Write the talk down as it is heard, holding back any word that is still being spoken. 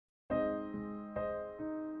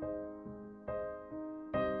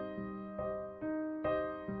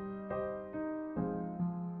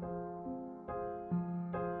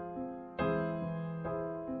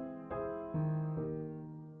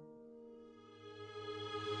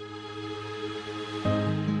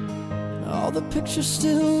all the pictures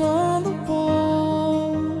still on the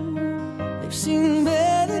wall. They've seen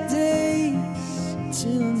better days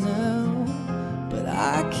till now, but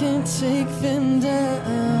I can't take them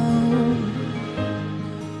down.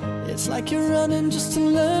 It's like you're running just to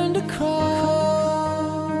learn to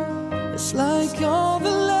crawl. It's like all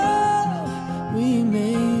the love we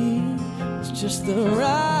made was just the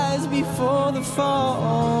rise before the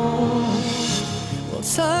fall. Well,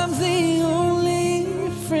 time's the only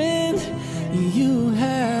friend you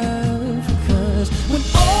have, 'cause when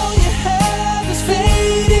all you have is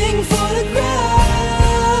fading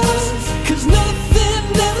photographs, 'cause nothing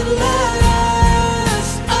ever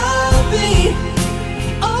lasts. I'll be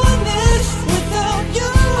honest, without you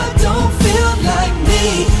I don't feel like me.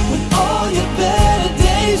 When all your better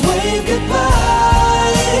days wave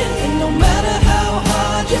goodbye, and no matter how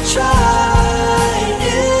hard you try,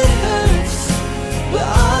 it hurts, but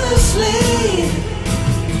honestly,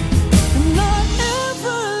 not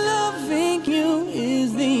ever loving you is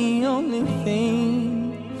the only thing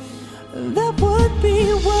that would be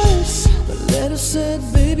worse. The letter said,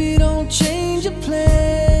 baby, don't change your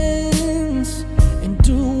plans, and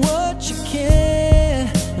do what you can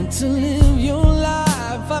to live your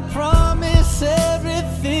life. I promise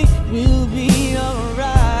everything will be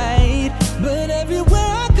alright. But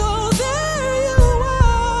everywhere I go, there you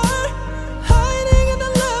are, hiding in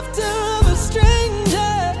the laughter of a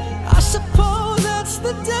stranger. I suppose that's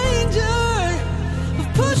the danger of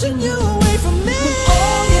pushing you away from me. When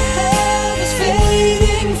all you have is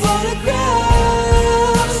fading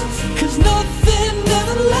photographs, 'cause nothing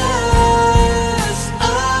ever lasts.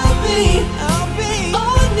 I'll be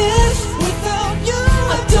honest, without you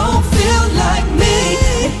I don't feel like me.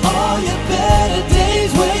 When all your better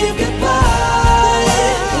days wave goodbye,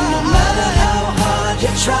 and no matter how hard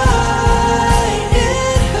you try,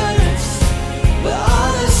 it hurts, but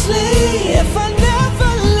honestly, if I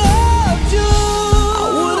never loved you, I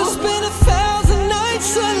would've spent 1,000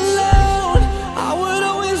 nights alone. I would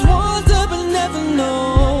always wonder but never know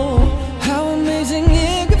how amazing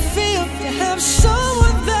it could feel to have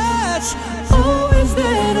someone that's always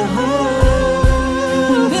there to hold.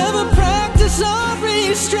 We never practice our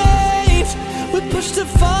restraint, we push too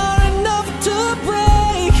far